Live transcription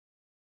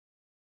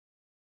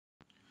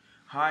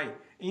Hi,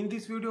 in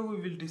this video we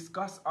will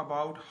discuss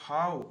about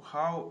how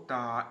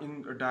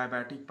the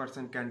diabetic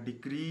person can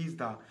decrease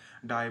the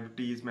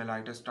diabetes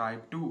mellitus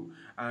type 2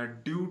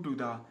 due to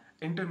the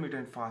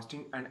intermittent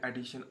fasting and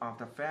addition of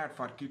the fat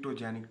for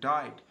ketogenic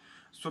diet.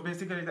 So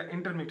basically the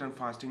intermittent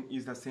fasting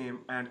is the same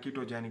and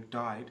ketogenic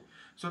diet.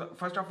 So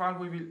first of all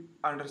we will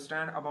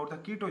understand about the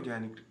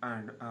ketogenic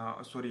and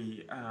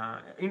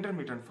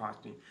intermittent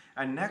fasting,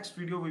 and next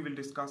video we will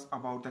discuss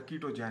about the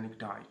ketogenic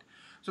diet.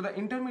 So the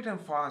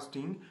intermittent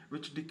fasting,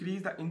 which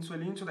decrease the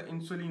insulin, so the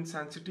insulin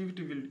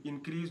sensitivity will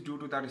increase due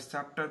to the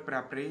receptor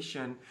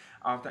preparation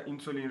of the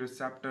insulin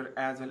receptor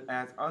as well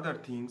as other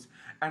things,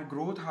 and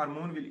growth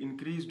hormone will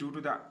increase due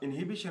to the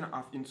inhibition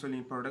of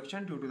insulin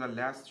production due to the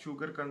less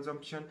sugar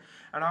consumption.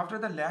 And after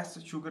the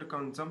less sugar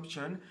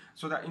consumption,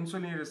 so the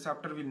insulin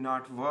receptor will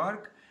not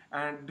work,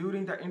 and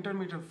during the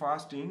intermittent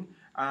fasting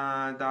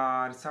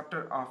the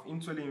receptor of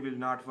insulin will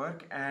not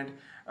work, and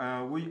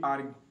we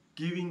are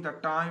giving the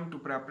time to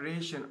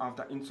preparation of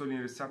the insulin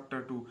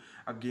receptor to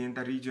again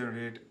the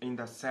regenerate in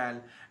the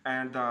cell,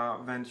 and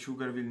when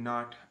sugar will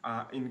not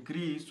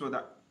increase, so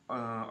the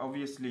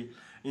obviously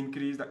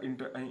increase the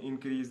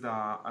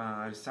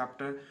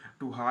receptor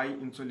to high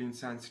insulin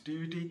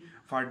sensitivity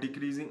for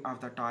decreasing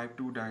of the type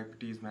 2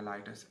 diabetes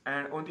mellitus.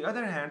 And on the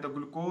other hand, the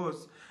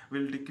glucose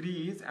will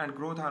decrease and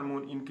growth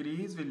hormone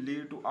increase will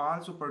lead to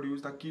also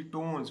produce the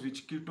ketones,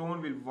 which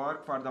ketone will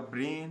work for the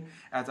brain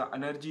as a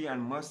energy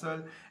and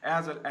muscle,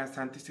 as well as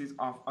synthesis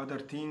of other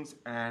things,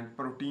 and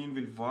protein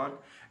will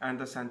work and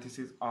the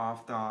synthesis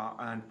of the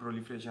and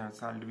proliferation and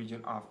cell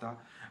division of the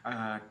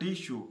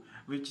tissue,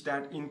 which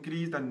that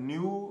increase the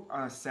new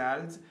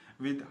cells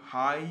with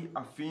high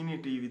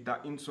affinity with the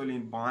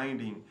insulin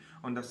binding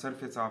on the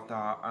surface of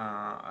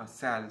the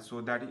cell. So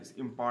that is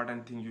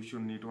important thing you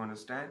should need to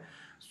understand.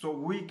 So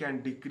we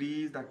can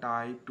decrease the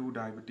type 2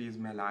 diabetes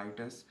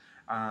mellitus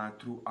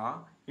through a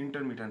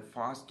intermittent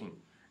fasting,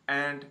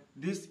 and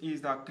this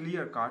is the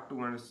clear cut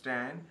to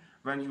understand.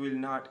 When you will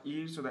not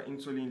eat, so the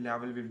insulin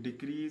level will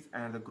decrease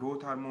and the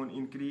growth hormone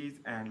increase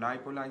and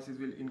lipolysis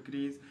will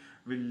increase,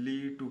 will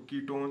lead to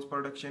ketones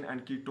production,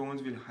 and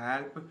ketones will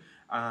help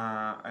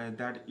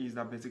that is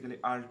the basically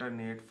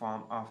alternate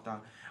form of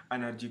the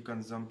energy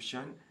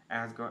consumption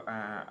as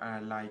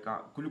like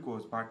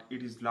glucose, but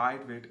it is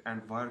lightweight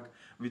and work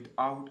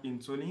without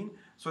insulin.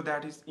 So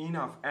that is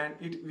enough and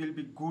it will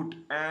be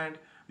good, and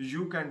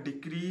you can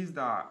decrease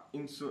the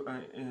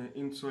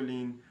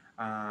insulin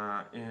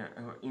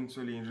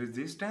insulin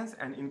resistance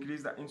and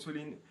increase the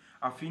insulin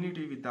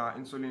affinity with the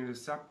insulin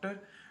receptor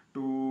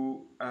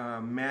to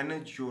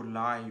manage your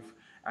life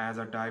as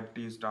a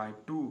diabetes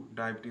type 2,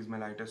 diabetes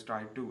mellitus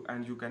type 2,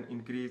 and you can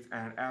increase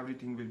and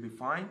everything will be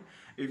fine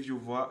if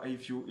you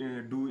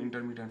do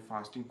intermittent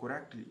fasting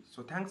correctly.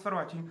 So thanks for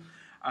watching.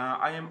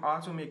 I am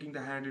also making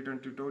the handwritten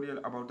tutorial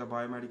about the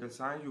biomedical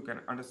science. You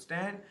can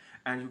understand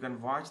and you can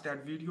watch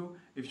that video.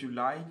 If you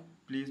like,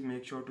 please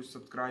make sure to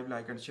subscribe,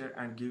 like and share,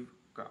 and give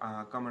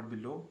comment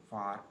below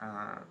for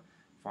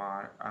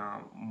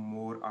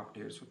more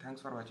updates. So thanks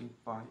for watching.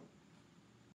 Bye.